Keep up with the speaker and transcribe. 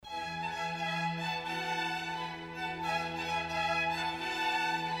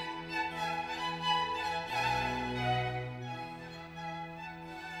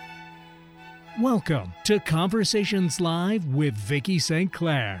Welcome to Conversations Live with Vicki St.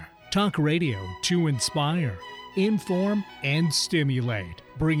 Clair. Talk radio to inspire, inform, and stimulate.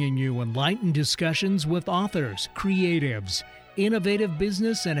 Bringing you enlightened discussions with authors, creatives, innovative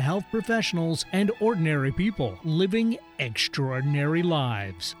business and health professionals, and ordinary people living extraordinary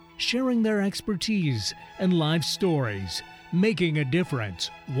lives. Sharing their expertise and life stories. Making a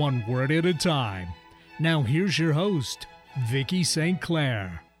difference, one word at a time. Now here's your host, Vicki St.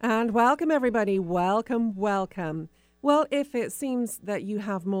 Clair. And welcome, everybody. Welcome. Well, if it seems that you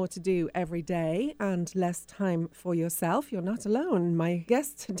have more to do every day and less time for yourself, you're not alone. My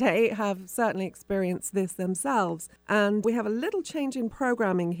guests today have certainly experienced this themselves. And we have a little change in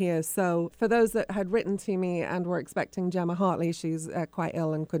programming here. So for those that had written to me and were expecting Gemma Hartley, she's quite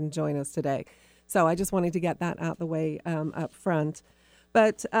ill and couldn't join us today. So I just wanted to get that out the way up front.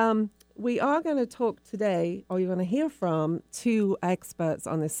 But we are going to talk today, or you're going to hear from two experts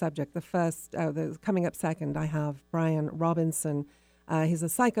on this subject. The first, coming up second, I have Bryan Robinson. He's a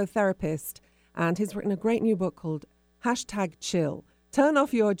psychotherapist, and he's written a great new book called #Chill. Turn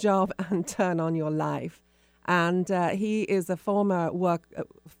off your job and turn on your life. And he is a former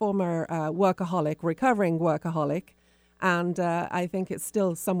workaholic, recovering workaholic. And I think it's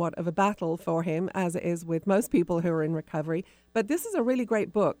still somewhat of a battle for him, as it is with most people who are in recovery. But this is a really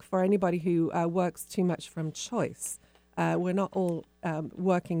great book for anybody who works too much from choice. We're not all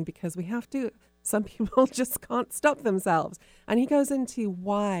working because we have to. Some people just can't stop themselves. And he goes into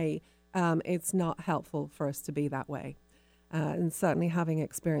why it's not helpful for us to be that way. And certainly having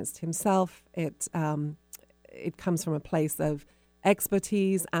experienced himself, it comes from a place of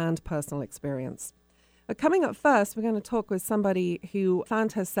expertise and personal experience. But coming up first, we're going to talk with somebody who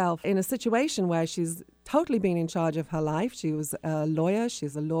found herself in a situation where she's totally been in charge of her life. She was a lawyer,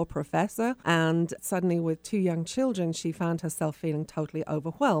 she's a law professor, and suddenly with two young children, she found herself feeling totally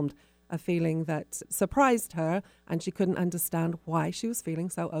overwhelmed, a feeling that surprised her, and she couldn't understand why she was feeling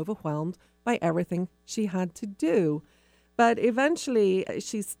so overwhelmed by everything she had to do. But eventually,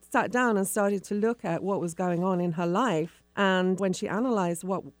 she sat down and started to look at what was going on in her life. And when she analyzed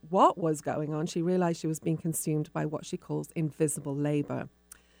what was going on, she realized she was being consumed by what she calls invisible labor.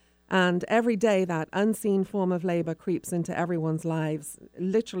 And every day, that unseen form of labor creeps into everyone's lives,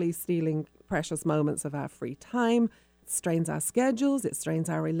 literally stealing precious moments of our free time. It strains our schedules, it strains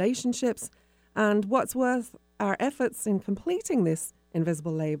our relationships. And what's worth our efforts in completing this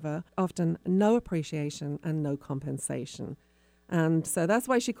invisible labor, often no appreciation and no compensation. And so that's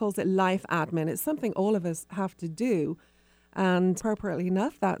why she calls it life admin. It's something all of us have to do. And appropriately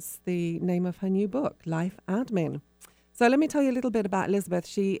enough, that's the name of her new book, Life Admin. So let me tell you a little bit about Elizabeth.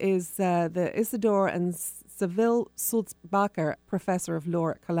 She is the Isidore and Seville Sulzbacher Professor of Law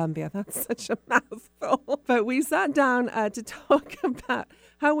at Columbia. That's such a mouthful. But we sat down to talk about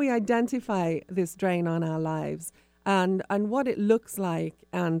how we identify this drain on our lives and what it looks like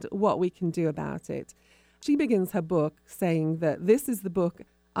and what we can do about it. She begins her book saying that this is the book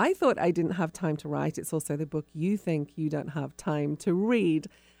I thought I didn't have time to write. It's also the book you think you don't have time to read.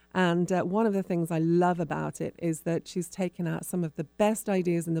 And one of the things I love about it is that she's taken out some of the best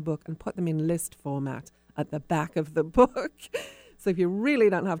ideas in the book and put them in list format at the back of the book. So if you really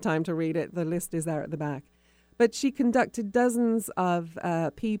don't have time to read it, the list is there at the back. But she conducted dozens of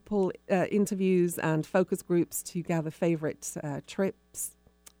people, interviews and focus groups to gather favorite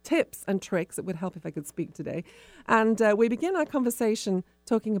tips and tricks. It would help if I could speak today. And we begin our conversation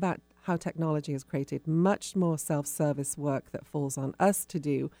talking about how technology has created much more self-service work that falls on us to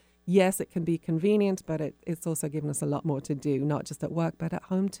do. Yes, it can be convenient, but it's also given us a lot more to do, not just at work, but at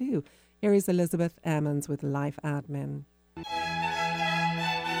home too. Here is Elizabeth Emens with Life Admin.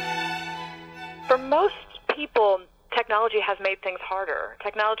 For most people, technology has made things harder.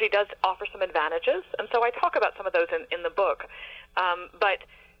 Technology does offer some advantages, and so I talk about some of those in the book. But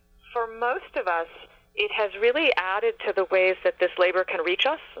for most of us, it has really added to the ways that this labor can reach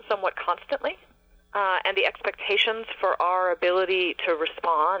us somewhat constantly. And the expectations for our ability to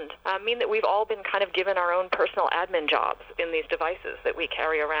respond mean that we've all been kind of given our own personal admin jobs in these devices that we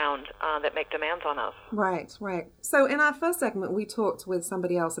carry around that make demands on us. Right. So in our first segment, we talked with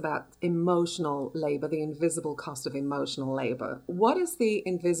somebody else about emotional labor, the invisible cost of emotional labor. What is the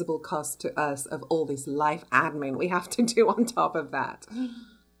invisible cost to us of all this life admin we have to do on top of that?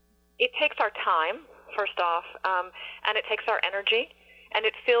 It takes our time, first off, and it takes our energy. And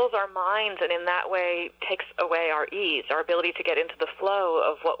it fills our minds, and in that way takes away our ease, our ability to get into the flow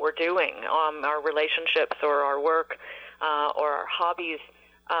of what we're doing, our relationships or our work or our hobbies,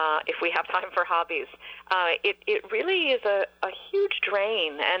 if we have time for hobbies. It really is a huge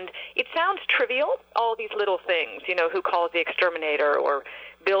drain, and it sounds trivial, all these little things, who calls the exterminator or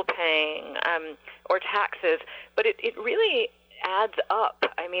bill paying, or taxes, but it really adds up.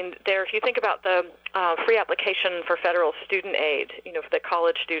 I mean, if you think about the free application for federal student aid, for the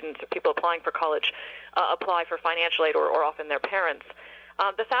college students or people applying for college, apply for financial aid or often their parents.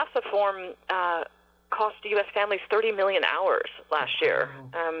 The FAFSA form cost U.S. families 30 million hours last year,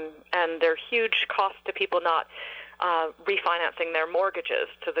 and they're huge costs to people not refinancing their mortgages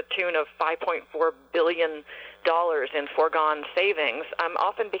to the tune of $5.4 billion in foregone savings,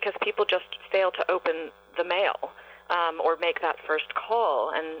 often because people just fail to open the mail or make that first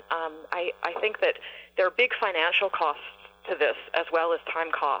call. And I think that there are big financial costs to this as well as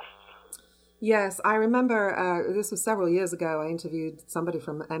time costs. Yes, I remember this was several years ago. I interviewed somebody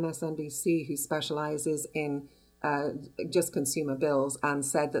from MSNBC who specializes in just consumer bills and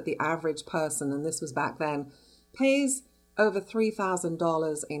said that the average person, and this was back then, pays over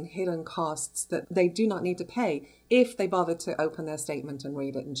 $3,000 in hidden costs that they do not need to pay if they bother to open their statement and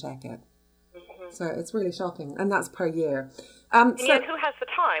read it and check it. So it's really shocking, and that's per year. Yet who has the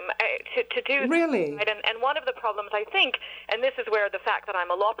time to do really? That? And one of the problems, I think, and this is where the fact that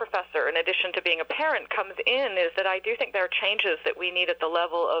I'm a law professor, in addition to being a parent, comes in, is that I do think there are changes that we need at the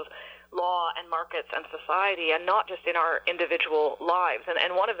level of law and markets and society, and not just in our individual lives.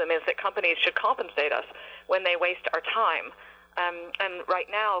 And one of them is that companies should compensate us when they waste our time. And right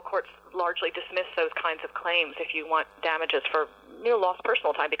now, courts largely dismiss those kinds of claims if you want damages for lost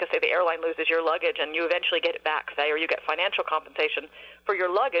personal time, because, say, the airline loses your luggage and you eventually get it back, say, or you get financial compensation for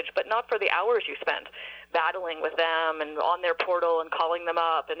your luggage, but not for the hours you spent battling with them and on their portal and calling them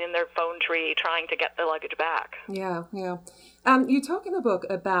up and in their phone tree trying to get the luggage back. Yeah. You talk in the book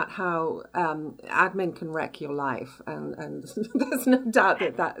about how admin can wreck your life, and there's no doubt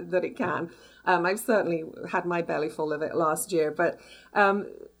that it can. I've certainly had my belly full of it last year, but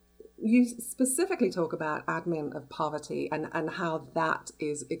you specifically talk about admin of poverty and how that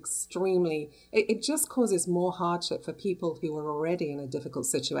is extremely, it just causes more hardship for people who are already in a difficult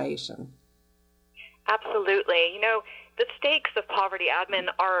situation. Absolutely. The stakes of poverty admin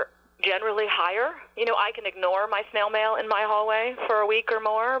are generally higher. I can ignore my snail mail in my hallway for a week or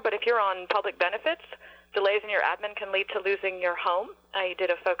more, but if you're on public benefits, delays in your admin can lead to losing your home. I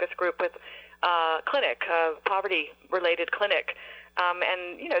did a focus group with clinic, a poverty-related clinic,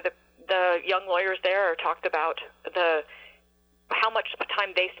 and the young lawyers there talked about how much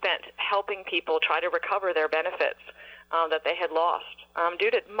time they spent helping people try to recover their benefits that they had lost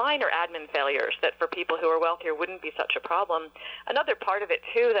due to minor admin failures that for people who are wealthier wouldn't be such a problem. Another part of it,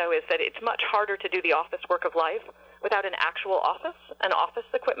 too, though, is that it's much harder to do the office work of life without an actual office and office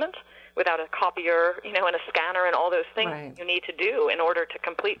equipment, without a copier, and a scanner and all those things you need to do in order to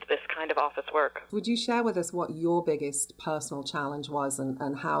complete this kind of office work. Would you share with us what your biggest personal challenge was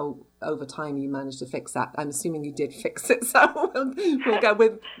and how over time you managed to fix that? I'm assuming you did fix it, so we'll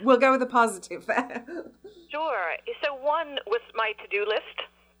go with the positive there. Sure. So one was my to-do list.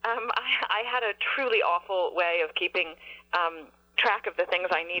 I had a truly awful way of keeping track of the things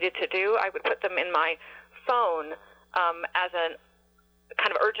I needed to do. I would put them in my phone as a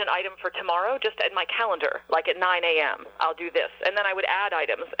kind of urgent item for tomorrow, just in my calendar, like at 9 a.m. I'll do this. And then I would add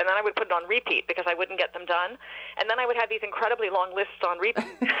items, and then I would put it on repeat because I wouldn't get them done. And then I would have these incredibly long lists on repeat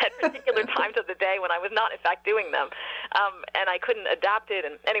at particular times of the day when I was not, in fact, doing them. And I couldn't adapt it.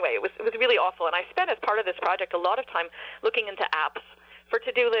 And anyway, it was really awful. And I spent, as part of this project, a lot of time looking into apps for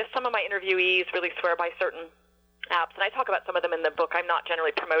to-do lists. Some of my interviewees really swear by certain apps, and I talk about some of them in the book. I'm not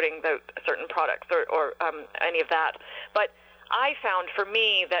generally promoting the certain products or any of that. But I found for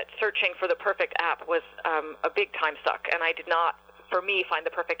me that searching for the perfect app was a big time suck, and I did not, for me, find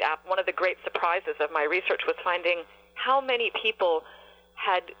the perfect app. One of the great surprises of my research was finding how many people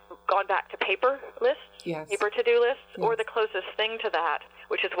had gone back to paper lists, paper to-do lists, or the closest thing to that,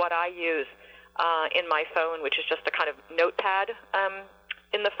 which is what I use in my phone, which is just a kind of notepad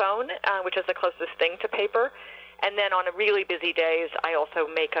in the phone, which is the closest thing to paper. And then on really busy days, I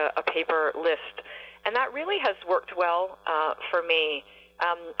also make a paper list. And that really has worked well for me.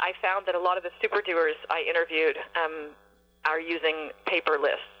 I found that a lot of the super doers I interviewed are using paper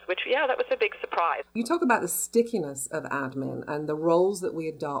lists, which, that was a big surprise. You talk about the stickiness of admin and the roles that we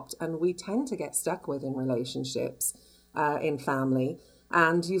adopt and we tend to get stuck with in relationships, in family.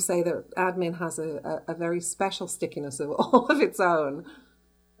 And you say that admin has a very special stickiness of all of its own.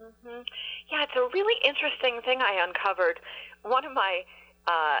 Mm-hmm. Yeah, it's a really interesting thing I uncovered. One of my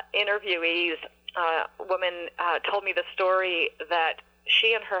interviewees, woman, told me the story that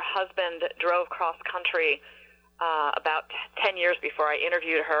she and her husband drove cross-country about 10 years before I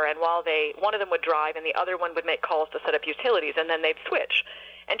interviewed her, and while one of them would drive and the other one would make calls to set up utilities, and then they'd switch.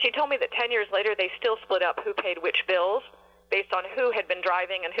 And she told me that 10 years later they still split up who paid which bills based on who had been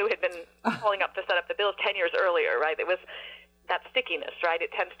driving and who had been calling up to set up the bills 10 years earlier, right? It was that stickiness, right?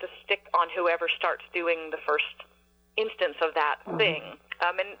 It tends to stick on whoever starts doing the first instance of that thing.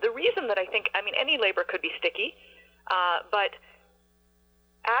 And the reason that I think, any labor could be sticky, but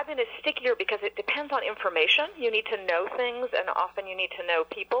admin is stickier because it depends on information. You need to know things, and often you need to know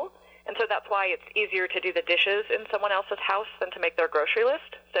people. And so that's why it's easier to do the dishes in someone else's house than to make their grocery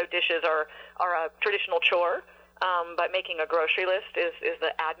list. So dishes are a traditional chore, but making a grocery list is the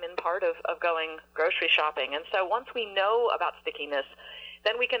admin part of going grocery shopping. And so once we know about stickiness,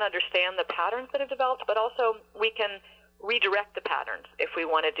 then we can understand the patterns that have developed, but also we can redirect the patterns if we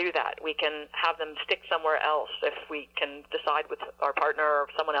want to do that. We can have them stick somewhere else if we can decide with our partner or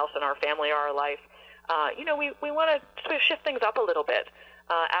someone else in our family or our life. We want to sort of shift things up a little bit.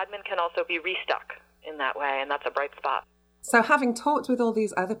 Admin can also be restuck in that way, and that's a bright spot. So having talked with all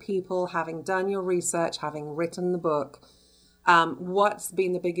these other people, having done your research, having written the book, what's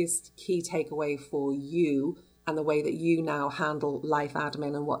been the biggest key takeaway for you and the way that you now handle life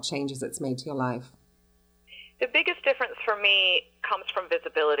admin and what changes it's made to your life? The biggest difference for me comes from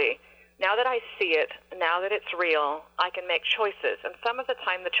visibility. Now that I see it, now that it's real, I can make choices. And some of the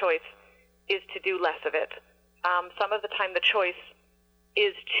time the choice is to do less of it. Some of the time the choice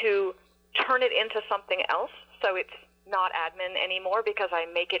is to turn it into something else, so it's not admin anymore because I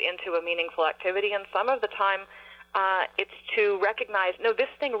make it into a meaningful activity. And some of the time it's to recognize, no, this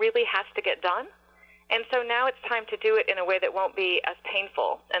thing really has to get done. And so now it's time to do it in a way that won't be as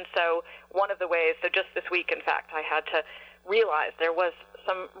painful. And so one of the ways, so just this week, in fact, I had to realize there was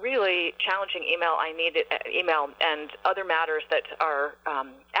some really challenging email and other matters that are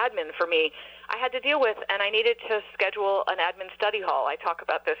admin for me I had to deal with, and I needed to schedule an admin study hall. I talk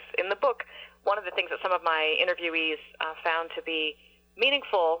about this in the book. One of the things that some of my interviewees found to be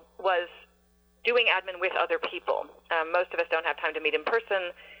meaningful was doing admin with other people. Most of us don't have time to meet in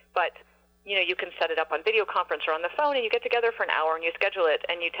person, but you can set it up on video conference or on the phone, and you get together for an hour and you schedule it,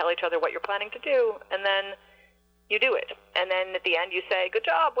 and you tell each other what you're planning to do, and then you do it. And then at the end you say, good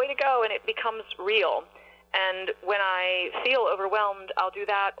job, way to go, and it becomes real. And when I feel overwhelmed, I'll do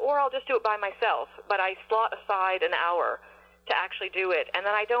that, or I'll just do it by myself. But I slot aside an hour to actually do it, and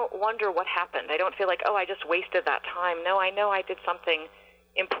then I don't wonder what happened. I don't feel like, I just wasted that time. No, I know I did something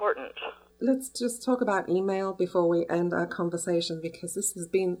important. Let's just talk about email before we end our conversation, because this has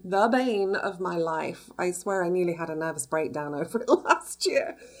been the bane of my life. I swear I nearly had a nervous breakdown over it last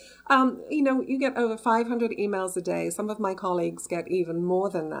year. You get over 500 emails a day. Some of my colleagues get even more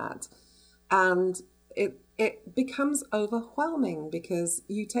than that. And it becomes overwhelming because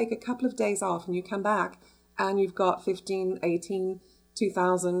you take a couple of days off and you come back and you've got 15, 18,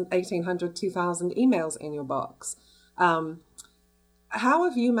 2,000, 1,800, 2,000 emails in your box. How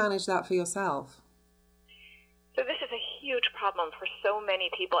have you managed that for yourself? So this is a huge problem for so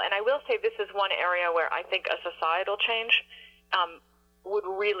many people. And I will say this is one area where I think a societal change would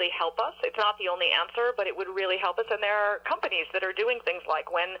really help us. It's not the only answer, but it would really help us. And there are companies that are doing things like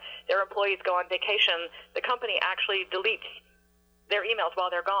when their employees go on vacation, the company actually deletes their emails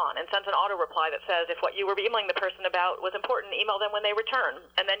while they're gone and sends an auto reply that says, if what you were emailing the person about was important, email them when they return.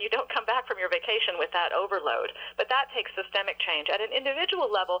 And then you don't come back from your vacation with that overload. But that takes systemic change. At an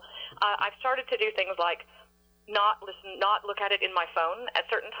individual level, I've started to do things like not look at it in my phone at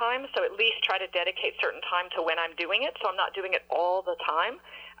certain times, so at least try to dedicate certain time to when I'm doing it, so I'm not doing it all the time.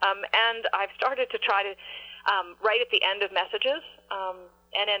 And I've started to try to write at the end of messages,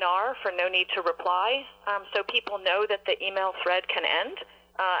 NNR for no need to reply, so people know that the email thread can end.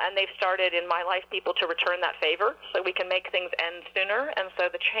 And they've started in my life people to return that favor so we can make things end sooner, and so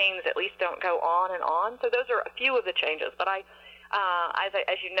the chains at least don't go on and on. So those are a few of the changes, but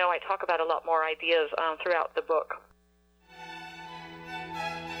as you know, I talk about a lot more ideas throughout the book.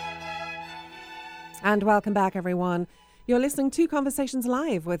 And welcome back, everyone. You're listening to Conversations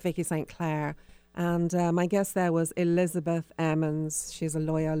Live with Vicki St. Clair. And my guest there was Elizabeth Emens. She's a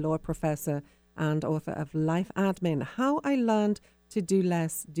lawyer, law professor, and author of Life Admin, How I Learned to Do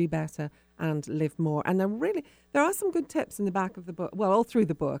Less, Do Better, and Live More. And there are some good tips in the back of the book, well, all through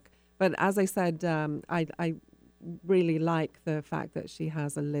the book. But as I said, I really like the fact that she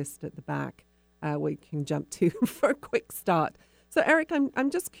has a list at the back where you can jump to for a quick start. So, Eric, I'm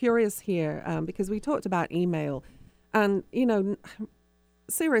just curious here because we talked about email. And,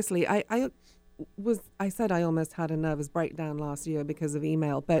 seriously, I said I almost had a nervous breakdown last year because of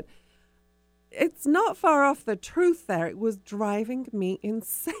email, but it's not far off the truth there. It was driving me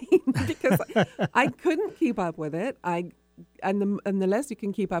insane because I couldn't keep up with it. And the less you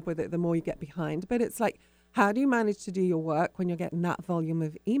can keep up with it, the more you get behind. But it's like, how do you manage to do your work when you're getting that volume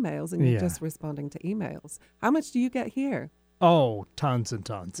of emails and you're just responding to emails? How much do you get here? Oh, tons and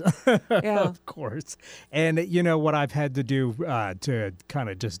tons. Yeah. Of course. And you know what I've had to do to kind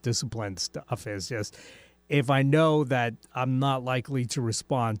of just discipline stuff is just if I know that I'm not likely to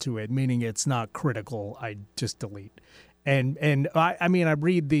respond to it, meaning it's not critical, I just delete. And I mean, I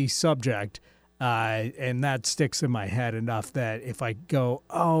read the subject, and that sticks in my head enough that if I go,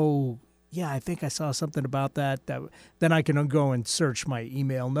 oh, yeah, I think I saw something about that, then I can go and search my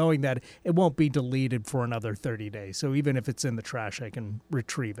email, knowing that it won't be deleted for another 30 days. So even if it's in the trash, I can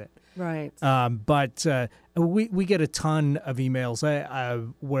retrieve it. Right. But we get a ton of emails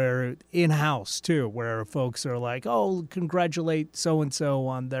where in-house, too, where folks are like, oh, congratulate so-and-so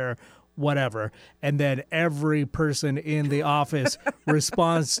on their whatever. And then every person in the office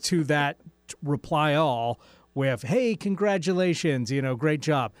responds to that reply all with, hey, congratulations, great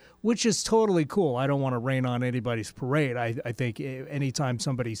job, which is totally cool. I don't want to rain on anybody's parade. I think anytime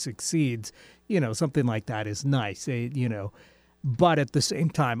somebody succeeds, something like that is nice, But at the same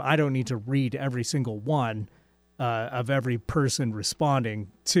time, I don't need to read every single one of every person responding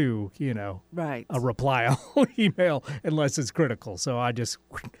to, right. a reply all email unless it's critical. So I just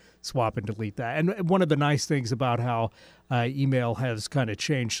swap and delete that. And one of the nice things about how email has kind of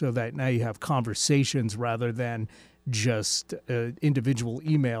changed so that now you have conversations rather than just individual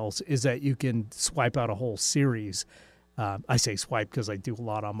emails is that you can swipe out a whole series. I say swipe because I do a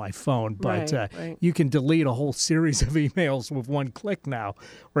lot on my phone, but right. You can delete a whole series of emails with one click now,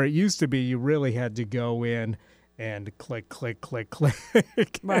 where it used to be you really had to go in and click.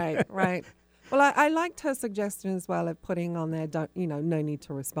 Right, right. Well, I liked her suggestion as well of putting on there, no need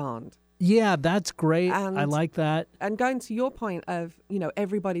to respond. Yeah, that's great. And, I like that. And going to your point of,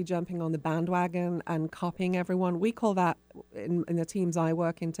 everybody jumping on the bandwagon and copying everyone, we call that in the teams I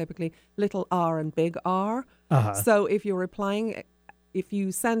work in typically little r and big R. Uh-huh. So if you're replying, if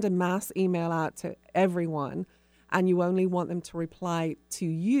you send a mass email out to everyone and you only want them to reply to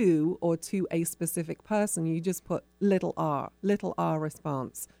you or to a specific person, you just put little r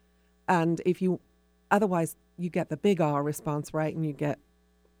response. And otherwise you get the big R response, right? And you get,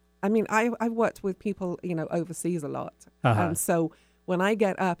 I've worked with people, overseas a lot. Uh-huh. And so when I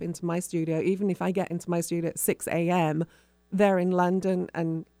get up into my studio, even if I get into my studio at 6 a.m., they're in London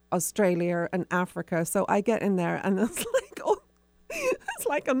and Australia and Africa. So I get in there and it's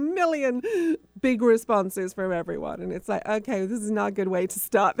like a million big responses from everyone. And it's like, okay, this is not a good way to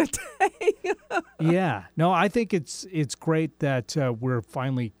start the day. Yeah. No, I think it's great that we're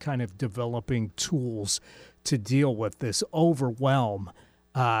finally kind of developing tools to deal with this overwhelm.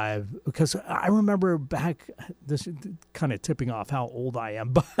 Because I remember back, this is kind of tipping off how old I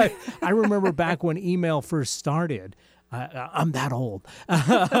am, but I remember back when email first started. I'm that old.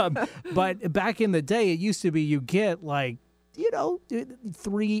 But back in the day, it used to be you get like,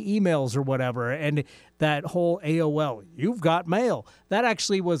 3 emails or whatever. And that whole AOL, you've got mail. That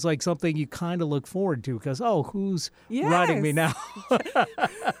actually was like something you kind of look forward to because, who's writing me now?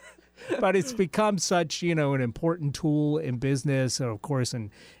 But it's become such, an important tool in business, and of course, in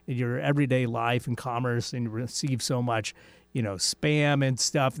your everyday life and commerce, and you receive so much, spam and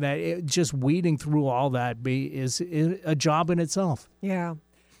stuff that just weeding through all that is a job in itself. Yeah.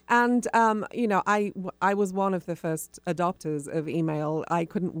 And, I was one of the first adopters of email. I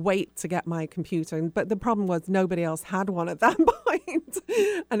couldn't wait to get my computer. But the problem was nobody else had one at that point.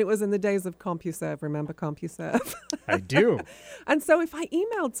 And it was in the days of CompuServe. Remember CompuServe? I do. And so if I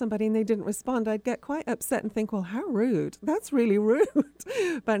emailed somebody and they didn't respond, I'd get quite upset and think, well, how rude. That's really rude.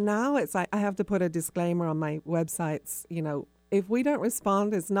 But now it's like I have to put a disclaimer on my websites, if we don't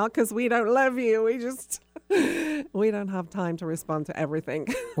respond, it's not because we don't love you. We don't have time to respond to everything.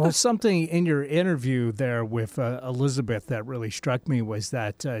 Well, something in your interview there with Elizabeth that really struck me was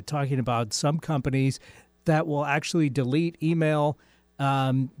that talking about some companies that will actually delete email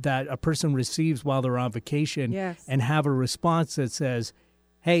that a person receives while they're on vacation and have a response that says,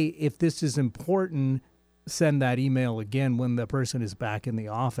 hey, if this is important, send that email again when the person is back in the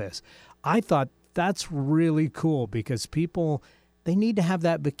office. I thought that's really cool because people, they need to have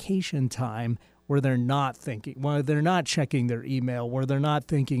that vacation time where they're not thinking, where they're not checking their email, where they're not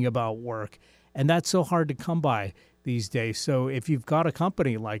thinking about work. And that's so hard to come by these days. So if you've got a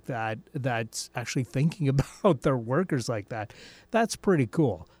company like that that's actually thinking about their workers like that, that's pretty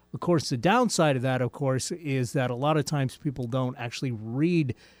cool. Of course, the downside of that, of course, is that a lot of times people don't actually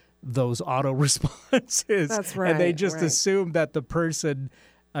read those auto responses. That's right. And they just assume that the person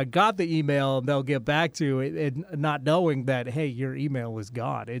got the email and they'll get back to it, not knowing that, hey, your email is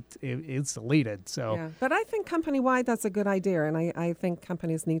gone. It's deleted. So, yeah. But I think company-wide that's a good idea, and I think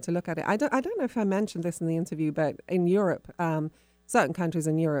companies need to look at it. I don't know if I mentioned this in the interview, but in Europe, certain countries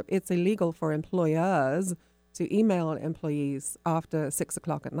in Europe, it's illegal for employers to email employees after 6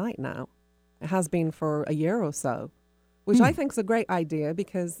 o'clock at night now. It has been for a year or so, which I think is a great idea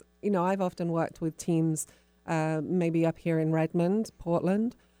because, I've often worked with teams maybe up here in Redmond,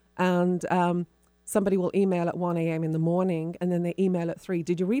 Portland, and somebody will email at 1 a.m. in the morning and then they email at 3.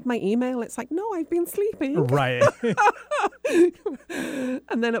 Did you read my email? It's like, no, I've been sleeping. Right.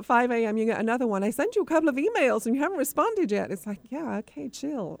 And then at 5 a.m. you get another one. I sent you a couple of emails and you haven't responded yet. It's like, yeah, okay,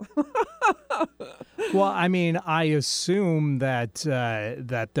 chill. Well, I mean, I assume that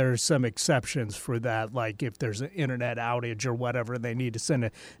that there's some exceptions for that. Like if there's an internet outage or whatever, they need to send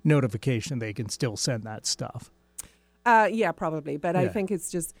a notification, they can still send that stuff. Yeah, probably. But Yeah. I think it's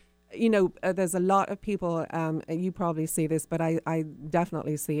just, there's a lot of people, you probably see this, but I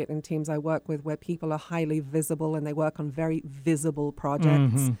definitely see it in teams I work with where people are highly visible and they work on very visible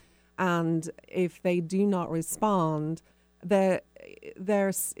projects. Mm-hmm. And if they do not respond, they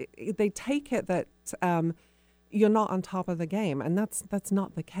take it that you're not on top of the game. And that's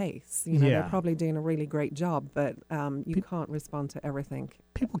not the case. Yeah. They're probably doing a really great job, but you can't respond to everything.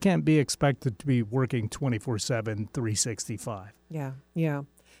 People can't be expected to be working 24/7, 365. Yeah.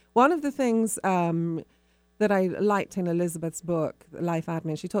 One of the things that I liked in Elizabeth's book, Life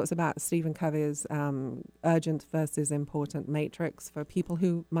Admin, she talks about Stephen Covey's urgent versus important matrix for people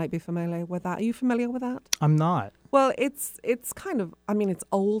who might be familiar with that. Are you familiar with that? I'm not. Well, it's kind of, it's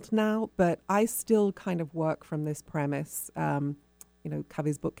old now, but I still kind of work from this premise.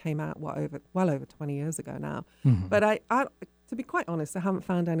 Covey's book came out, well over 20 years ago now. Mm-hmm. But I, to be quite honest, I haven't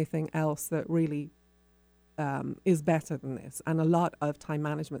found anything else that really is better than this. And a lot of time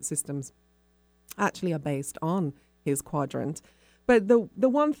management systems actually are based on his quadrant. But the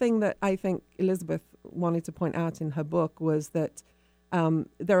one thing that I think Elizabeth wanted to point out in her book was that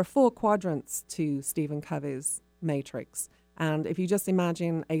there are 4 quadrants to Stephen Covey's matrix. And if you just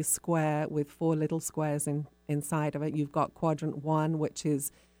imagine a square with 4 little squares inside of it, you've got quadrant 1, which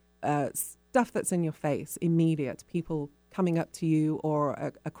is stuff that's in your face, immediate, people coming up to you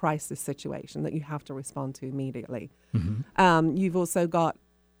or a crisis situation that you have to respond to immediately. Mm-hmm. You've also got,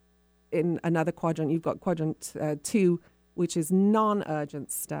 in another quadrant, you've got quadrant 2, which is non-urgent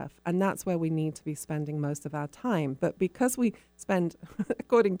stuff. And that's where we need to be spending most of our time. But because we spend,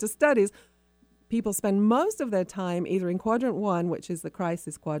 according to studies, people spend most of their time either in quadrant 1, which is the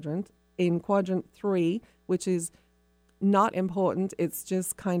crisis quadrant, in quadrant 3, which is not important. It's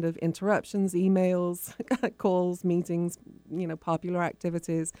just kind of interruptions, emails, calls, meetings, popular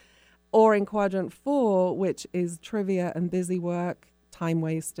activities. Or in quadrant 4, which is trivia and busy work, time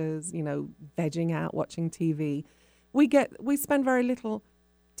wasters, vegging out, watching TV. We spend very little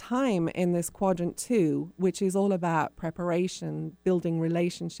time in this quadrant 2, which is all about preparation, building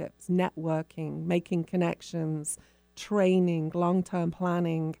relationships, networking, making connections, training, long-term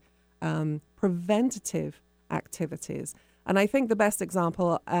planning, preventative activities. And I think the best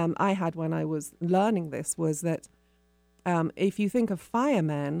example I had when I was learning this was that if you think of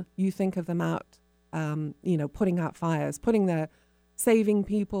firemen, you think of them out, putting out fires, saving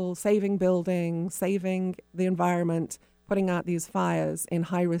people, saving buildings, saving the environment, putting out these fires in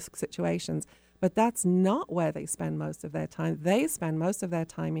high-risk situations. But that's not where they spend most of their time. They spend most of their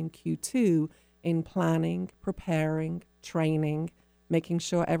time in Q2 in planning, preparing, training, making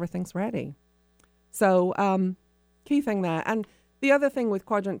sure everything's ready. So key thing there. And the other thing with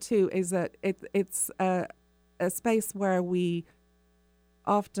quadrant 2 is that it's a space where we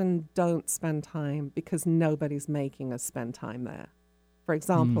often don't spend time because nobody's making us spend time there. For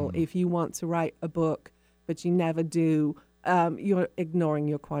example, if you want to write a book, but you never do, you're ignoring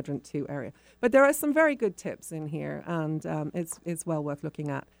your quadrant 2 area. But there are some very good tips in here, and it's well worth looking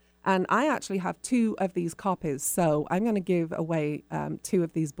at. And I actually have 2 of these copies, so I'm going to give away 2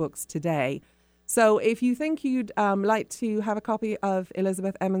 of these books today. So if you think you'd like to have a copy of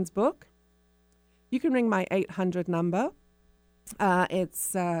Elizabeth Emens' book, you can ring my 800 number.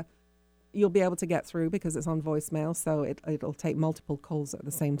 You'll be able to get through because it's on voicemail, so it'll take multiple calls at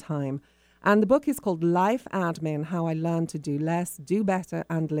the same time. And the book is called Life Admin, How I Learned to Do Less, Do Better,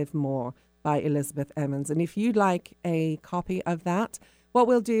 and Live More by Elizabeth Emens. And if you'd like a copy of that, what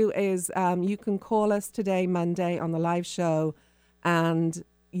we'll do is you can call us today, Monday, on the live show, and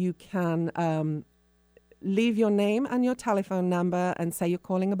you can leave your name and your telephone number and say you're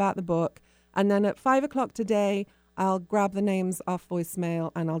calling about the book. And then at 5 o'clock today, I'll grab the names off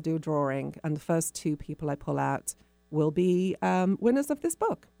voicemail and I'll do a drawing. And the first 2 people I pull out will be winners of this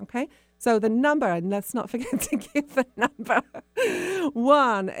book, okay? So the number, and let's not forget to give the number,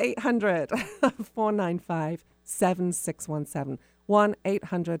 1-800-495-7617.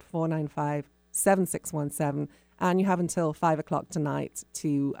 1-800-495-7617. 7617. And you have until 5 o'clock tonight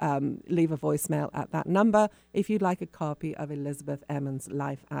to leave a voicemail at that number if you'd like a copy of Elizabeth Emens'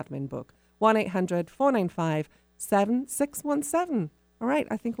 Life Admin book. 1-800-495-7617. All right,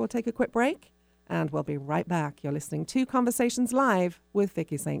 I think we'll take a quick break and we'll be right back. You're listening to Conversations Live with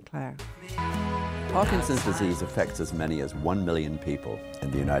Vicki St. Clair. Parkinson's disease affects as many as 1 million people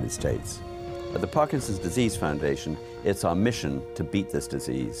in the United States. At the Parkinson's Disease Foundation, it's our mission to beat this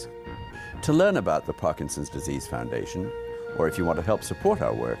disease. To learn about the Parkinson's Disease Foundation, or if you want to help support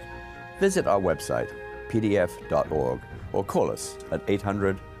our work, visit our website, pdf.org, or call us at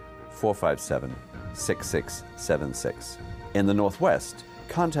 800-457-6676. In the Northwest,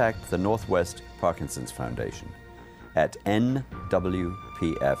 contact the Northwest Parkinson's Foundation at nwpf.org.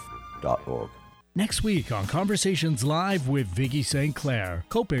 Next week on Conversations Live with Vicki St. Clair,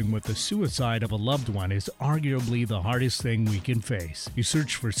 coping with the suicide of a loved one is arguably the hardest thing we can face. You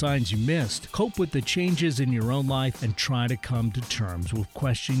search for signs you missed, cope with the changes in your own life, and try to come to terms with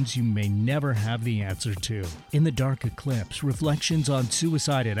questions you may never have the answer to. In The Dark Eclipse, Reflections on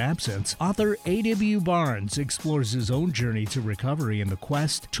Suicide and Absence, author A.W. Barnes explores his own journey to recovery in the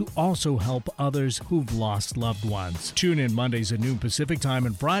quest to also help others who've lost loved ones. Tune in Mondays at noon Pacific Time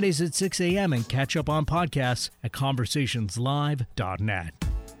and Fridays at 6 a.m. and catch up on podcasts at conversationslive.net.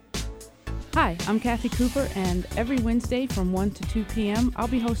 Hi, I'm Kathy Cooper, and every Wednesday from 1 to 2 p.m., I'll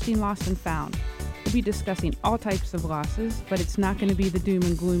be hosting Lost and Found. We'll be discussing all types of losses, but it's not going to be the doom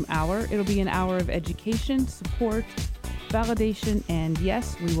and gloom hour. It'll be an hour of education, support, validation, and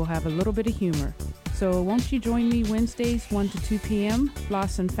yes, we will have a little bit of humor. So won't you join me Wednesdays, 1 to 2 p.m.,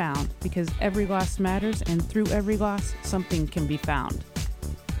 Lost and Found, because every loss matters, and through every loss, something can be found.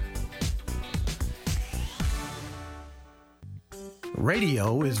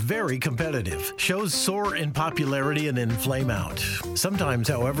 Radio is very competitive. Shows soar in popularity and then flame out. Sometimes,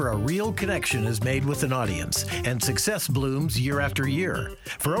 however, a real connection is made with an audience, and success blooms year after year.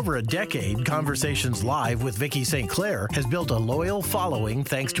 For over a decade, Conversations Live with Vicki St. Clair has built a loyal following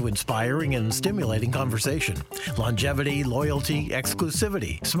thanks to inspiring and stimulating conversation. Longevity, loyalty,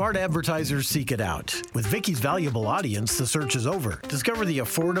 exclusivity. Smart advertisers seek it out. With Vicki's valuable audience, the search is over. Discover the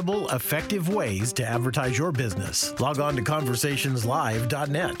affordable, effective ways to advertise your business. Log on to conversationslive.net.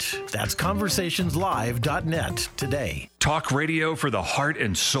 That's conversationslive.net today. Talk radio for the heart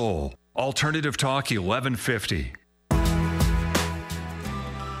and soul. Alternative Talk 1150.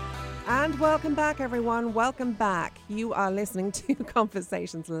 And welcome back, everyone. Welcome back. You are listening to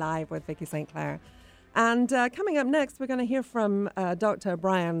Conversations Live with Vicki St. Clair. And coming up next, we're going to hear from Dr.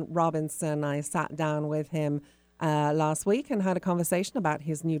 Bryan Robinson. I sat down with him last week and had a conversation about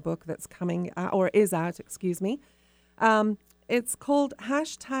his new book that's coming out, or is out, excuse me. It's called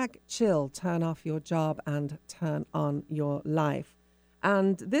 #Chill, Turn Off Your Job and Turn On Your Life.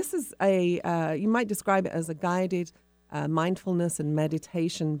 And this is you might describe it as a guided mindfulness and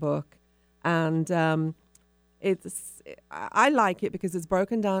meditation book. And I like it because it's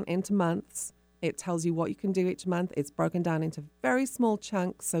broken down into months. It tells you what you can do each month. It's broken down into very small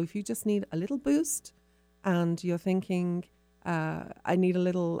chunks. So if you just need a little boost and you're thinking, I need a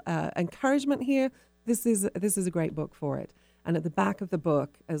little encouragement here, this is a great book for it. And at the back of the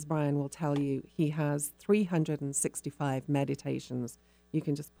book, as Bryan will tell you, he has 365 meditations. You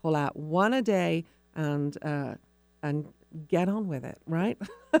can just pull out one a day and get on with it, right?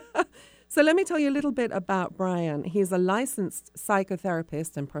 So let me tell you a little bit about Bryan. He's a licensed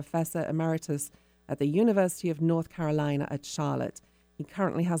psychotherapist and professor emeritus at the University of North Carolina at Charlotte. He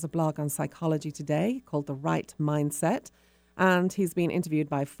currently has a blog on Psychology Today called The Right Mindset, and he's been interviewed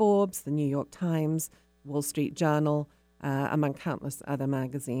by Forbes, the New York Times, Wall Street Journal, among countless other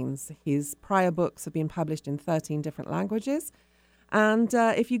magazines. His prior books have been published in 13 different languages. And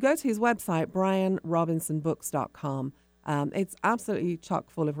if you go to his website, bryanrobinsonbooks.com, it's absolutely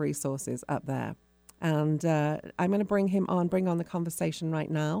chock full of resources up there. And I'm going to bring on the conversation right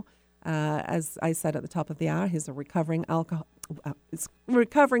now. As I said at the top of the hour, he's a recovering workaholic.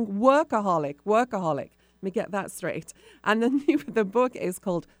 Let me get that straight. And the book is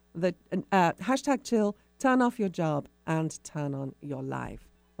called the #Chill, Turn Off Your Job and Turn On Your Life.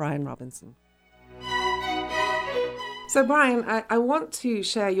 Bryan Robinson. So, Bryan, I want to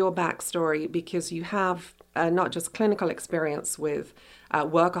share your backstory because you have not just clinical experience with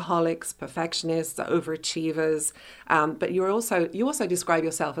workaholics, perfectionists, overachievers, but you also describe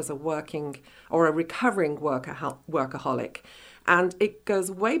yourself as a working or a recovering workaholic. And it goes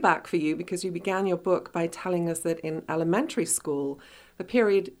way back for you because you began your book by telling us that in elementary school, the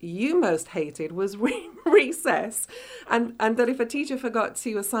period you most hated was recess, and that if a teacher forgot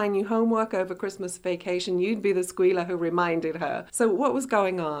to assign you homework over Christmas vacation, you'd be the squealer who reminded her. So what was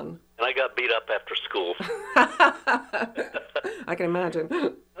going on? And I got beat up after school. I can imagine.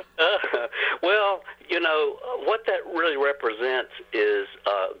 Well, what that really represents is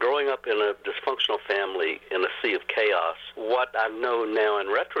growing up in a dysfunctional family in a sea of chaos. What I know now in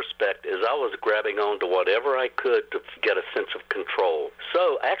retrospect is I was grabbing on to whatever I could to get a sense of control.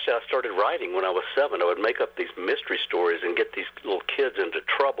 So actually I started writing when I was 7. I would make up these mystery stories and get these little kids into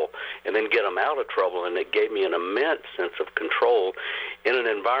trouble and then get them out of trouble, and it gave me an immense sense of control in an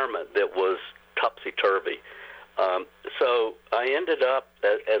environment that was topsy-turvy. So I ended up,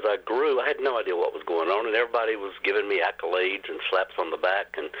 as I grew, I had no idea what was going on, and everybody was giving me accolades and slaps on the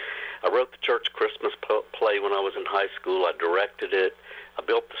back. And I wrote the church Christmas play when I was in high school. I directed it. I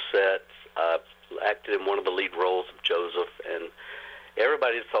built the sets. I acted in one of the lead roles of Joseph, and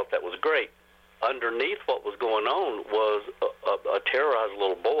everybody thought that was great. Underneath what was going on was a terrorized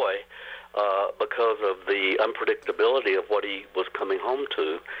little boy because of the unpredictability of what he was coming home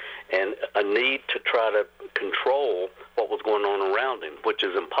to, and a need to try to control what was going on around him, which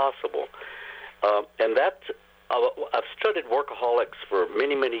is impossible. And I've studied workaholics for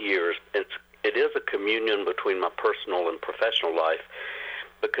many, many years. It is a communion between my personal and professional life,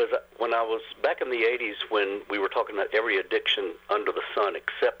 because when I was back in the 80s, when we were talking about every addiction under the sun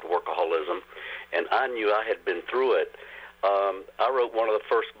except workaholism, and I knew I had been through it, I wrote one of the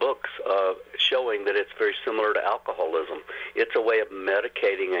first books showing that it's very similar to alcoholism. It's a way of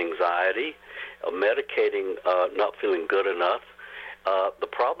medicating anxiety, medicating not feeling good enough. The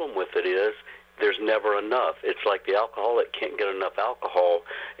problem with it is there's never enough. It's like the alcoholic can't get enough alcohol,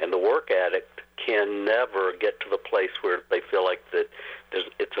 and the work addict can never get to the place where they feel like that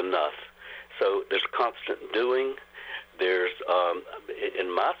it's enough. So there's constant doing. There's,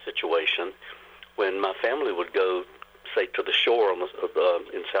 in my situation, when my family would go, say, to the shore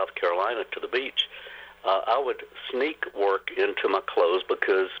in South Carolina, to the beach, I would sneak work into my clothes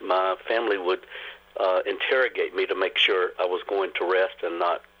because my family would interrogate me to make sure I was going to rest and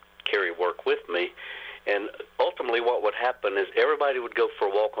not carry work with me. And ultimately what would happen is everybody would go for a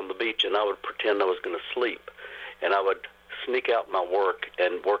walk on the beach, and I would pretend I was going to sleep. And I would sneak out my work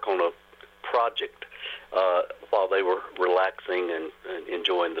and work on a project while they were relaxing and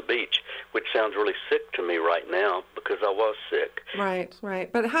enjoying the beach, which sounds really sick to me right now because I was sick.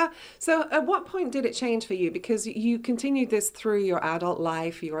 Right. But so at what point did it change for you? Because you continued this through your adult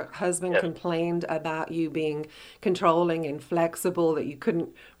life. Your husband complained about you being controlling, inflexible, that you couldn't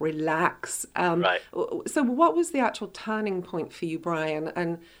relax. Right. So what was the actual turning point for you,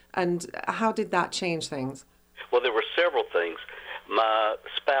 Bryan, and how did that change things? Well, there were several things. My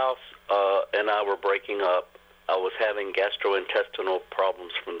spouse and I were breaking up. I was having gastrointestinal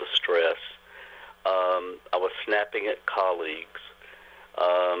problems from the stress. I was snapping at colleagues.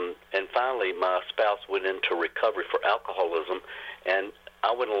 And finally, my spouse went into recovery for alcoholism, and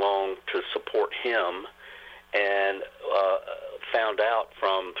I went along to support him and found out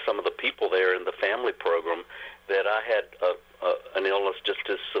from some of the people there in the family program that I had an illness just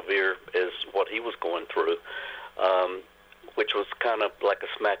as severe as what he was going through, which was kind of like a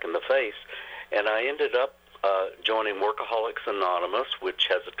smack in the face. And I ended up joining Workaholics Anonymous, which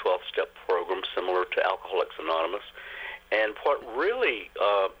has a 12-step program similar to Alcoholics Anonymous. And what really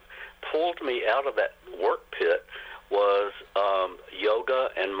pulled me out of that work pit was yoga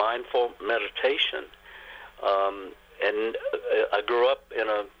and mindful meditation. And I grew up in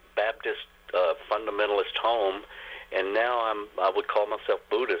a Baptist fundamentalist home, and now I would call myself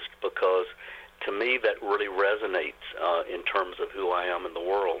Buddhist because to me that really resonates in terms of who I am in the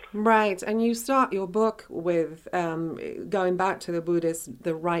world. Right, and you start your book with going back to the Buddhist,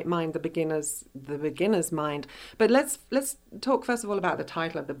 the right mind, the beginner's mind. But let's talk first of all about the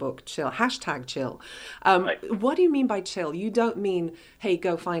title of the book, Chill, #Chill. Right. What do you mean by chill? You don't mean, hey,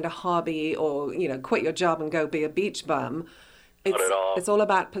 go find a hobby or quit your job and go be a beach bum. Not at all. It's all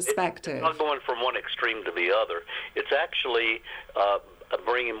about perspective. It's not going from one extreme to the other. It's actually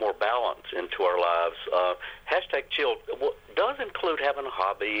bringing more balance into our lives. #Chill does include having a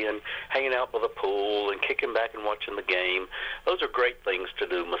hobby and hanging out by the pool and kicking back and watching the game. Those are great things to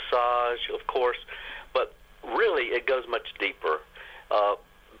do. Massage, of course, but really it goes much deeper.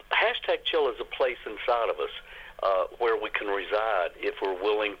 #Chill is a place inside of us where we can reside if we're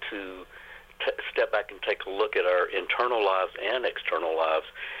willing to step back and take a look at our internal lives and external lives.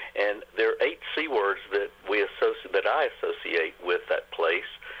 And there are 8 C words that I associate with that place,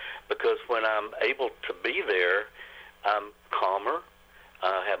 because when I'm able to be there, I'm calmer,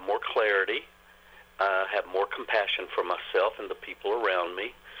 I have more clarity, I have more compassion for myself and the people around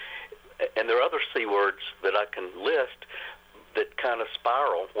me. And there are other C words that I can list that kind of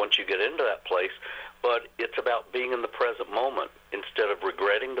spiral once you get into that place, but it's about being in the present moment instead of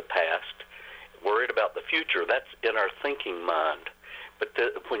regretting the past future. That's in our thinking mind. But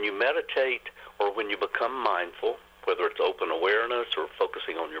when you meditate or when you become mindful, whether it's open awareness or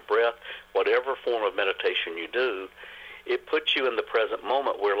focusing on your breath, whatever form of meditation you do, it puts you in the present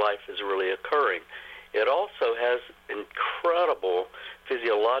moment where life is really occurring. It also has incredible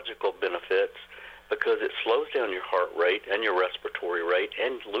physiological benefits because it slows down your heart rate and your respiratory rate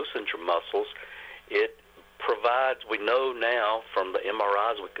and loosens your muscles. It provides, we know now from the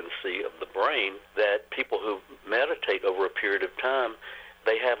MRIs we can see of the brain, that people who meditate over a period of time,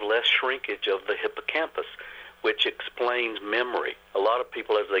 they have less shrinkage of the hippocampus, which explains memory. A lot of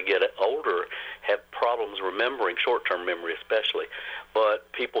people as they get older have problems remembering, short-term memory especially.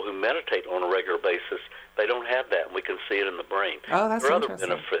 But people who meditate on a regular basis, they don't have that, and we can see it in the brain. Oh, that's there are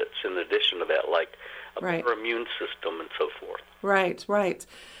interesting. other benefits in addition to that, like a better immune system and so forth. Right, right.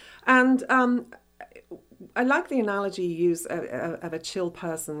 And I like the analogy you use of a chill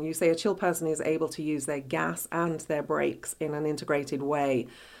person. You say a chill person is able to use their gas and their brakes in an integrated way,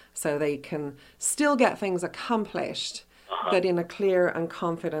 so they can still get things accomplished, but in a clear and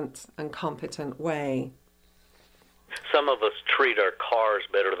confident and competent way. Some of us treat our cars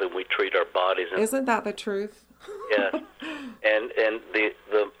better than we treat our bodies. Isn't that the truth? Yes. And the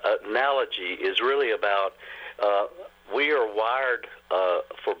analogy is really about we are wired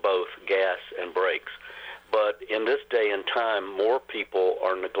for both gas and brakes. But in this day and time, more people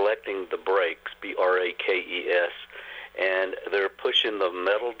are neglecting the brakes, B-R-A-K-E-S, and they're pushing the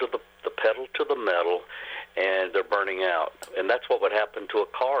pedal to the metal, and they're burning out. And that's what would happen to a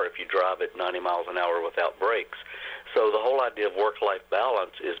car if you drive at 90 miles an hour without brakes. So the whole idea of work-life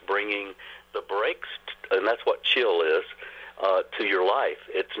balance is bringing the brakes, and that's what chill is, to your life.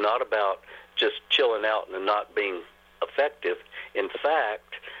 It's not about just chilling out and not being effective. In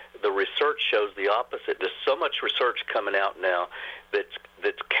fact, the research shows the opposite. There's so much research coming out now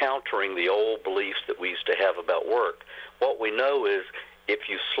that's countering the old beliefs that we used to have about work. What we know is if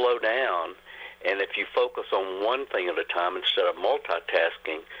you slow down and if you focus on one thing at a time instead of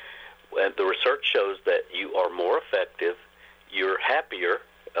multitasking, the research shows that you are more effective, you're happier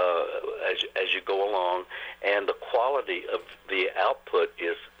as you go along, and the quality of the output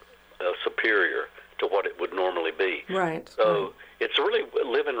is superior to what it would normally be. Right. So it's really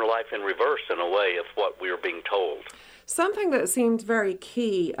living life in reverse in a way of what we are being told. Something that seemed very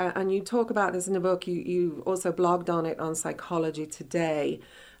key, and you talk about this in the book, you also blogged on it on Psychology Today,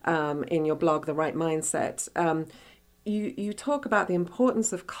 in your blog, The Right Mindset. You talk about the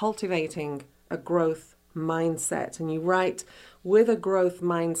importance of cultivating a growth mindset, and you write, with a growth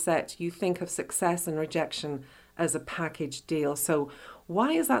mindset, you think of success and rejection as a package deal. So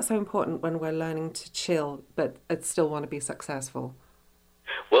why is that so important when we're learning to chill but still want to be successful?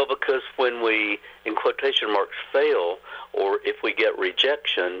 Well, because when we, in quotation marks, fail, or if we get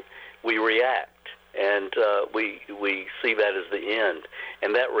rejection, we react, and we see that as the end.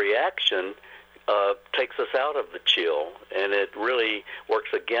 And that reaction takes us out of the chill, and it really works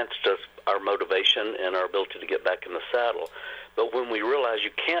against us, our motivation and our ability to get back in the saddle. But when we realize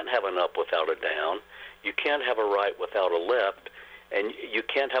you can't have an up without a down, you can't have a right without a left, and you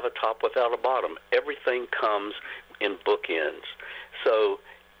can't have a top without a bottom. Everything comes in bookends. So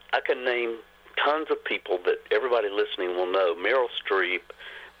I can name tons of people that everybody listening will know. Meryl Streep,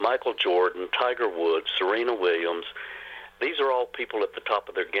 Michael Jordan, Tiger Woods, Serena Williams. These are all people at the top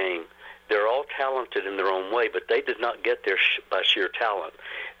of their game. They're all talented in their own way, but they did not get there by sheer talent.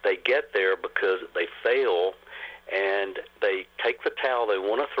 They get there because they fail, and they take the towel they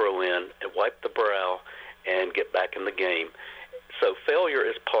want to throw in and wipe the brow and get back in the game. So failure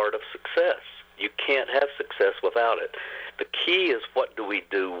is part of success. You can't have success without it. The key is, what do we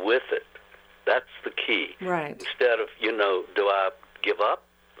do with it? That's the key. Right. Instead of, do I give up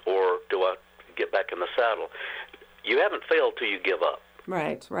or do I get back in the saddle? You haven't failed till you give up.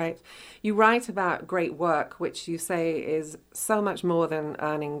 Right, right. You write about great work, which you say is so much more than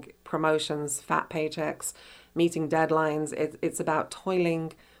earning promotions, fat paychecks, meeting deadlines. It's about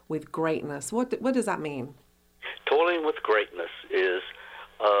toiling with greatness. What does that mean? Toiling with greatness is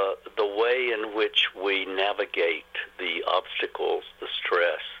the way in which we navigate the obstacles, the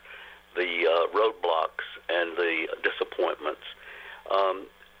stress, the roadblocks, and the disappointments.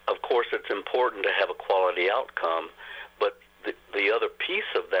 Of course, it's important to have a quality outcome, but the other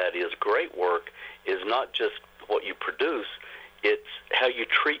piece of that is great work is not just what you produce, it's how you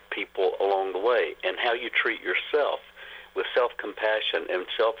treat people along the way and how you treat yourself with self-compassion and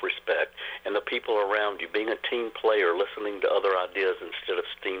self-respect, and the people around you, being a team player, listening to other ideas instead of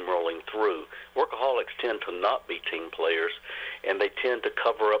steamrolling through. Workaholics tend to not be team players, and they tend to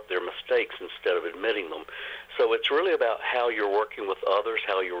cover up their mistakes instead of admitting them. So it's really about how you're working with others,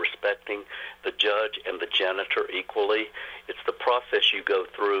 how you're respecting the judge and the janitor equally. It's the process you go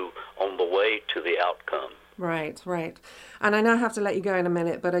through on the way to the outcome. Right. And I know I have to let you go in a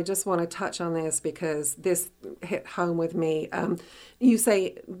minute, but I just want to touch on this because this hit home with me. You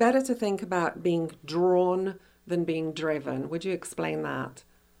say better to think about being drawn than being driven. Would you explain that?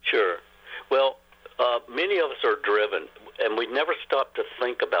 Sure. Well, many of us are driven, and we never stop to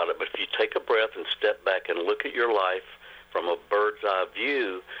think about it. But if you take a breath and step back and look at your life from a bird's eye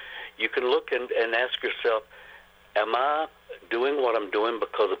view, you can look and ask yourself, am I doing what I'm doing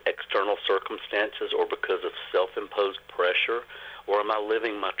because of external circumstances or because of self-imposed pressure, or am I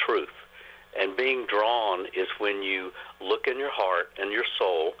living my truth? And being drawn is when you look in your heart and your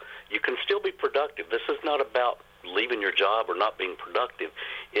soul. You can still be productive. This is not about leaving your job or not being productive.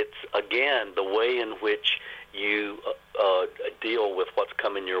 It's, again, the way in which you deal with what's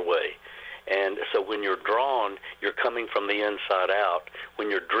coming your way. And so when you're drawn, you're coming from the inside out.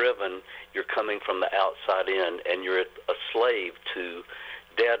 When you're driven, you're coming from the outside in, and you're a slave to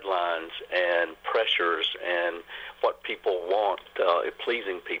deadlines and pressures and what people want,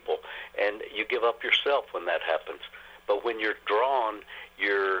 pleasing people. And you give up yourself when that happens. But when you're drawn,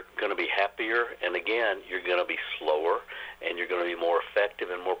 you're going to be happier, and again, you're going to be slower, and you're going to be more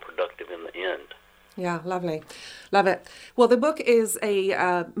effective and more productive in the end. Yeah, lovely. Love it. Well, the book is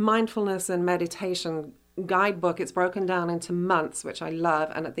a mindfulness and meditation guidebook. It's broken down into months, which I love.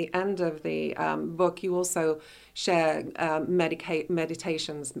 And at the end of the book, you also share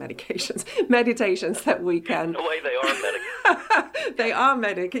meditations that we can. The way they are medicated. They are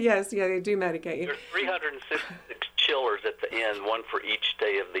medicated. Yes, yeah, they do medicate you. There's 366 chillers at the end, one for each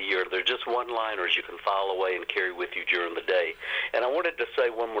day of the year. They're just one-liners you can file away and carry with you during the day. And I wanted to say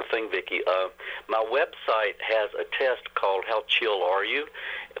one more thing, Vicki. My website has a test called How Chill Are You?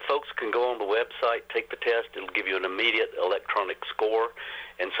 Folks can go on the website, take the test. It'll give you an immediate electronic score.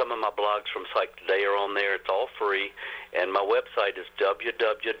 And some of my blogs from Psych Today are on there. It's all free. And my website is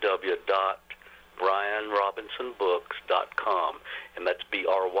www.bryanrobinsonbooks.com. And that's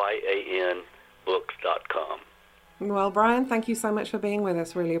BRYAN books.com. Well, Bryan, thank you so much for being with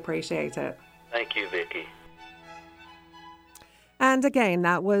us. Really appreciate it. Thank you, Vicki. And again,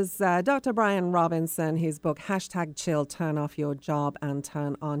 that was Dr. Bryan Robinson, his book, #Chill, Turn Off Your Job and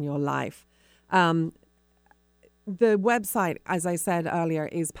Turn On Your Life. The website, as I said earlier,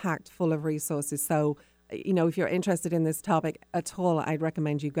 is packed full of resources. So, you know, if you're interested in this topic at all, I'd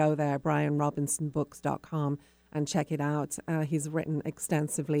recommend you go there, bryanrobinsonbooks.com, and check it out. He's written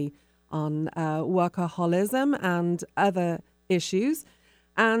extensively on workaholism and other issues.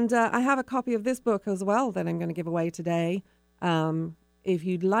 And I have a copy of this book as well that I'm going to give away today. If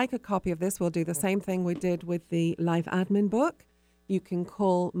you'd like a copy of this, we'll do the same thing we did with the Life Admin book. You can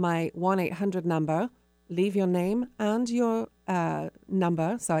call my 1-800 number, leave your name and your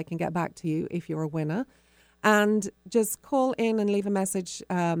number so I can get back to you if you're a winner. And just call in and leave a message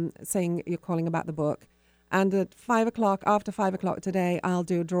saying you're calling about the book. And at 5 o'clock, after 5 o'clock today, I'll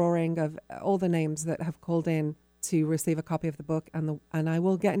do a drawing of all the names that have called in to receive a copy of the book, and I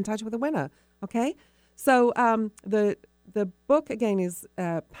will get in touch with the winner. Okay? So the book again is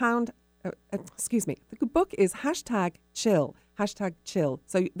The book is #chill, #chill.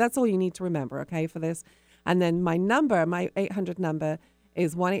 So that's all you need to remember, okay, for this. And then my number, my 800 number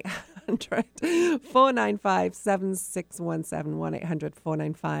is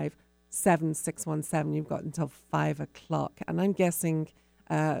 1-800-495-7617, 1-800-495-7617. You've got until 5 o'clock. And I'm guessing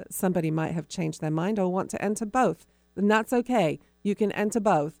somebody might have changed their mind or want to enter both. And that's okay. You can enter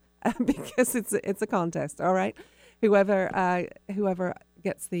both because it's a contest, all right? Whoever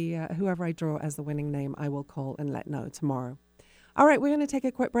gets whoever I draw as the winning name, I will call and let know tomorrow. All right, we're going to take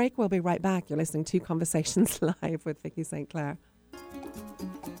a quick break. We'll be right back. You're listening to Conversations Live with Vicki St. Clair.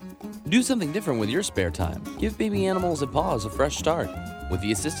 Do something different with your spare time. Give baby animals at Paws a fresh start. With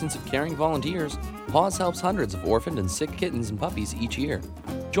the assistance of caring volunteers, Paws helps hundreds of orphaned and sick kittens and puppies each year.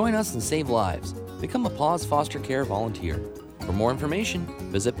 Join us and save lives. Become a Paws foster care volunteer. For more information,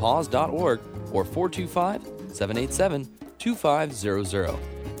 visit paws.org or 425-787-2500.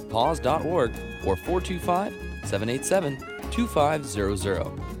 paws.org or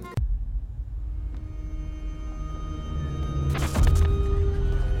 425-787-2500.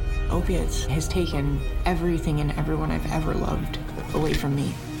 Opiates has taken everything and everyone I've ever loved away from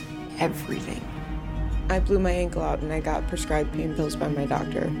me. Everything. I blew my ankle out and I got prescribed pain pills by my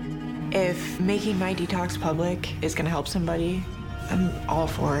doctor. If making my detox public is going to help somebody, I'm all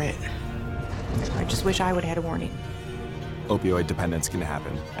for it. I just wish I would have had a warning. Opioid dependence can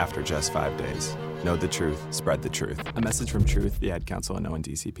happen after just 5 days. Know the truth. Spread the truth. A message from Truth, the Ad Council, and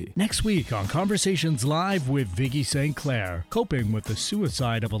ONDCP. Next week on Conversations Live with Vicki St. Clair, coping with the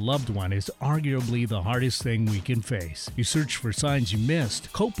suicide of a loved one is arguably the hardest thing we can face. You search for signs you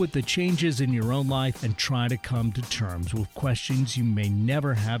missed, cope with the changes in your own life, and try to come to terms with questions you may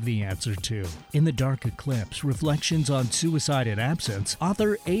never have the answer to. In the Dark Eclipse, Reflections on Suicide and Absence,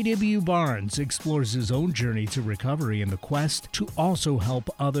 author A.W. Barnes explores his own journey to recovery in the quest to also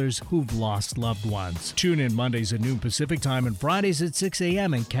help others who've lost loved ones. Tune in Mondays at noon Pacific Time and Fridays at 6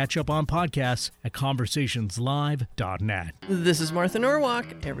 a.m. and catch up on podcasts at conversationslive.net. This is Martha Norwalk.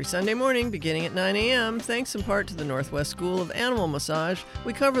 Every Sunday morning beginning at 9 a.m., thanks in part to the Northwest School of Animal Massage,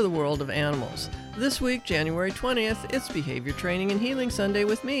 we cover the world of animals. This week, January 20th, it's Behavior Training and Healing Sunday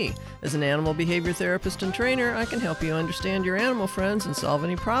with me. As an animal behavior therapist and trainer, I can help you understand your animal friends and solve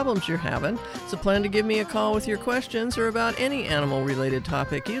any problems you're having. So plan to give me a call with your questions or about any animal-related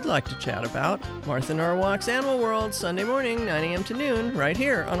topic you'd like to chat about. Martha Norwalk's Animal World, Sunday morning, 9 a.m. to noon, right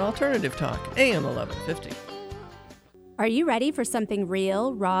here on Alternative Talk, AM 1150. Are you ready for something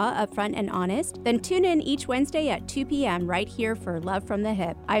real, raw, upfront, and honest? Then tune in each Wednesday at 2 p.m. right here for Love from the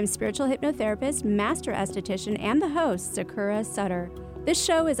Hip. I am spiritual hypnotherapist, master esthetician, and the host, Sakura Sutter. This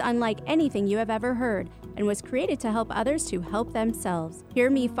show is unlike anything you have ever heard and was created to help others to help themselves. Hear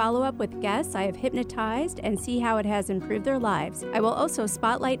me follow up with guests I have hypnotized and see how it has improved their lives. I will also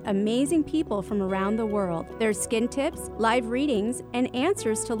spotlight amazing people from around the world. There's skin tips, live readings, and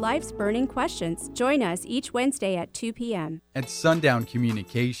answers to life's burning questions. Join us each Wednesday at 2 p.m. At Sundown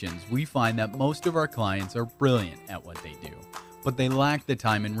Communications, we find that most of our clients are brilliant at what they do, but they lack the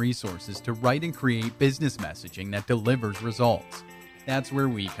time and resources to write and create business messaging that delivers results. That's where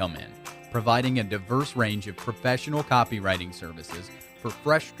we come in, providing a diverse range of professional copywriting services for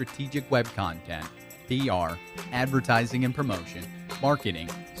fresh strategic web content, PR, advertising and promotion, marketing,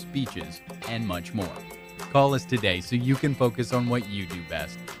 speeches, and much more. Call us today so you can focus on what you do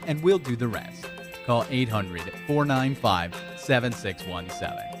best, and we'll do the rest. Call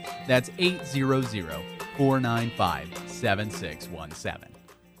 800-495-7617. That's 800-495-7617.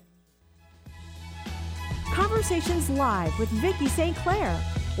 Conversations Live with Vicki St. Clair.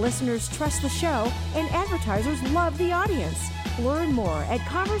 Listeners trust the show, and advertisers love the audience. Learn more at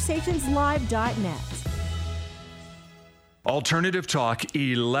conversationslive.net. Alternative Talk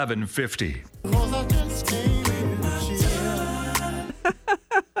 1150.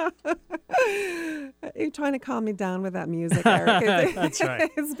 You're trying to calm me down with that music, Eric. That's right.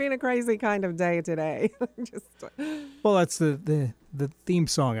 It's been a crazy kind of day today. Well, that's the theme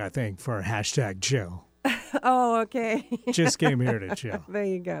song, I think, for hashtag chill. Oh, okay. Just came here to chill. There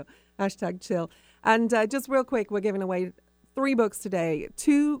you go. Hashtag chill. And just real quick, we're giving away 3 books today.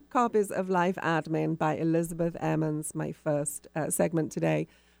 2 copies of Life Admin by Elizabeth Emens, my first segment today.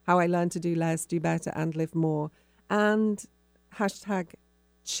 How I Learned to Do Less, Do Better, and Live More. And hashtag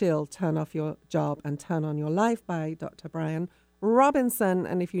chill, turn off your job and turn on your life by Dr. Bryan Robinson.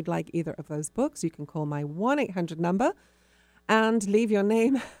 And if you'd like either of those books, you can call my 1-800 number and leave your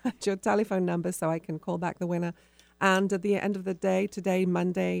name and your telephone number so I can call back the winner. And at the end of the day, today,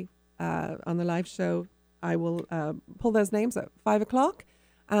 Monday, on the live show, I will pull those names at 5 o'clock,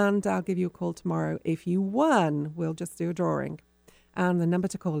 and I'll give you a call tomorrow. If you won, we'll just do a drawing. And the number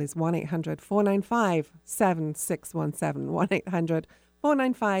to call is 1-800-495-7617,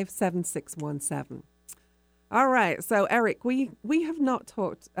 1-800-495-7617. All right, so Eric, we have not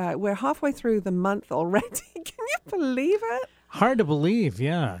talked. We're halfway through the month already. Can you believe it? Hard to believe,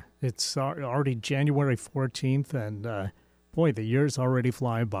 yeah. It's already January 14th, and boy, the year's already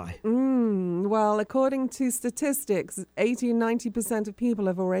flying by. Well, according to statistics, 80-90% of people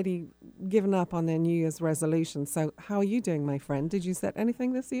have already given up on their New Year's resolutions. So how are you doing, my friend? Did you set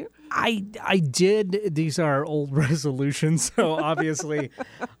anything this year? I did. These are old resolutions, so obviously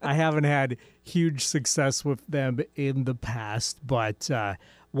I haven't had huge success with them in the past. But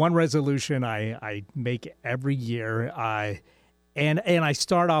one resolution I make every year, and I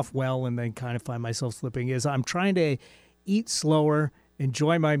start off well and then kind of find myself slipping, is I'm trying to eat slower,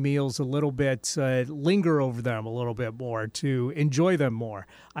 enjoy my meals a little bit, linger over them a little bit more, to enjoy them more.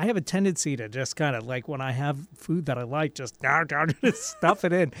 I have a tendency to just kind of, like, when I have food that I like, just stuff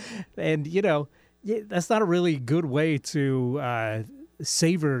it in. And, you know, that's not a really good way to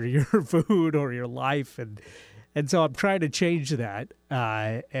savor your food or your life. And so I'm trying to change that.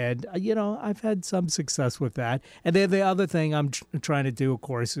 And, you know, I've had some success with that. And then the other thing I'm trying to do, of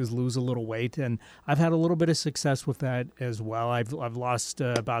course, is lose a little weight. And I've had a little bit of success with that as well. I've lost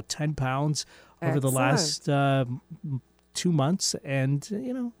about 10 pounds over the last 2 months,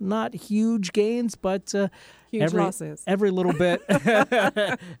 and not huge gains, but huge losses. Every little bit,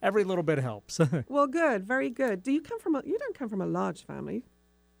 every little bit helps. Well, good, very good. You don't come from a large family.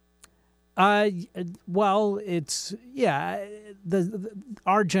 Well, it's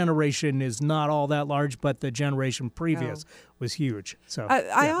our generation is not all that large, but the generation previous was huge. So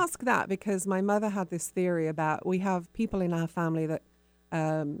I ask that because my mother had this theory about we have people in our family that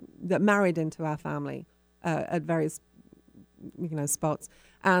married into our family at various spots,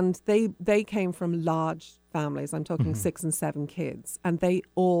 and they came from large families. I'm talking 6 and 7 kids, and they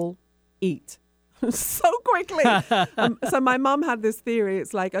all eat so quickly. So my mom had this theory.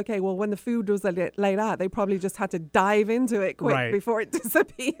 It's like, okay, well, when the food was laid out, they probably just had to dive into it quick before it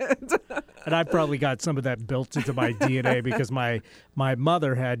disappeared. And I probably got some of that built into my DNA because my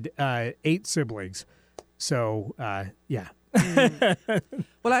mother had 8 siblings. So, yeah.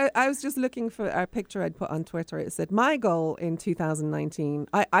 Well, I was just looking for a picture I'd put on Twitter. It said, my goal in 2019,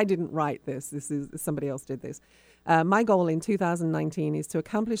 I didn't write this. This is somebody else did this. My goal in 2019 is to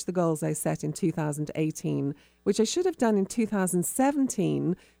accomplish the goals I set in 2018, which I should have done in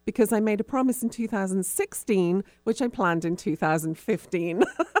 2017 because I made a promise in 2016, which I planned in 2015.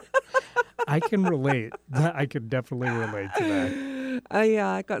 I can relate. I can definitely relate to that. Yeah,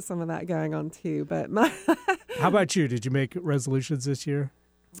 I got some of that going on too. But how about you? Did you make resolutions this year?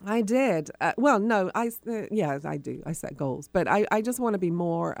 I did. Well, no, I do. I set goals, but I just want to be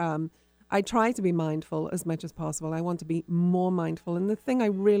more. I try to be mindful as much as possible. I want to be more mindful, and the thing I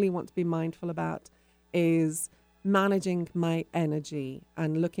really want to be mindful about is managing my energy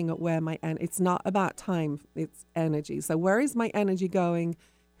and looking at where it's not about time, it's energy. So where is my energy going?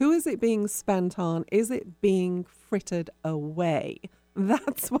 Who is it being spent on? Is it being frittered away?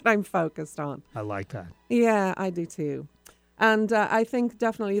 That's what I'm focused on. I like that. Yeah, I do too. And I think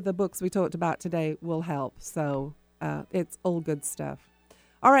definitely the books we talked about today will help. So it's all good stuff.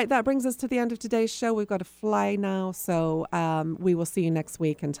 All right, that brings us to the end of today's show. We've got to fly now. So we will see you next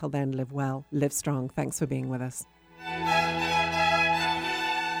week. Until then, live well, live strong. Thanks for being with us.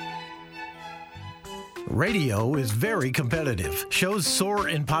 Radio is very competitive. Shows soar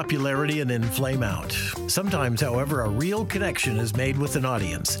in popularity and then flame out. Sometimes, however, a real connection is made with an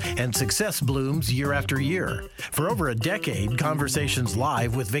audience, and success blooms year after year. For over a decade, Conversations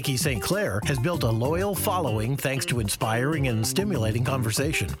Live with Vicki St. Clair has built a loyal following thanks to inspiring and stimulating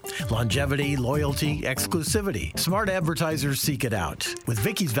conversation. Longevity, loyalty, exclusivity. Smart advertisers seek it out. With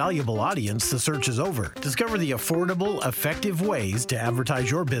Vicki's valuable audience, the search is over. Discover the affordable, effective ways to advertise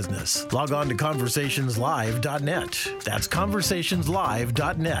your business. Log on to conversationslive.net. That's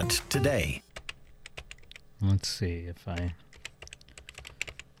conversationslive.net today. Let's see if I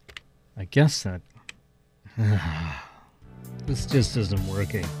guess that this just isn't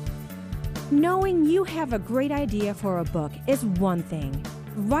working. Knowing you have a great idea for a book is one thing,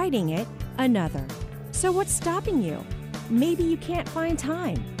 writing it another. So what's stopping you? Maybe you can't find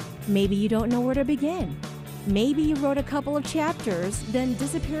time. Maybe you don't know where to begin. Maybe you wrote a couple of chapters, then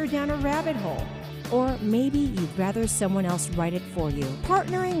disappeared down a rabbit hole. Or maybe you'd rather someone else write it for you.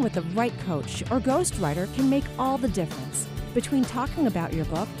 Partnering with the right coach or ghostwriter can make all the difference between talking about your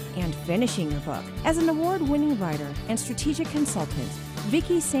book and finishing your book. As an award-winning writer and strategic consultant,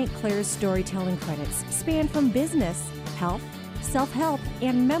 Vicki St. Clair's storytelling credits span from business, health, self-help,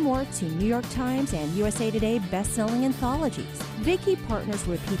 and memoir to New York Times and USA Today best-selling anthologies. Vicki partners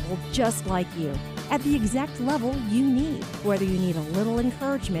with people just like you at the exact level you need, whether you need a little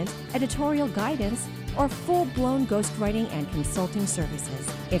encouragement, editorial guidance, or full-blown ghostwriting and consulting services.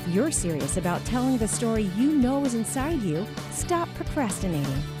 If you're serious about telling the story you know is inside you, stop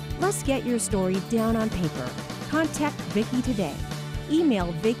procrastinating. Let's get your story down on paper. Contact Vicki today.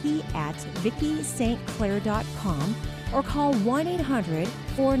 Email Vicki at VickiSt.Clair.com or call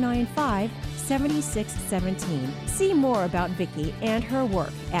 1-800-495-7617. See more about Vicki and her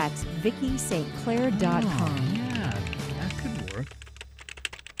work at VickiSt.Clair.com.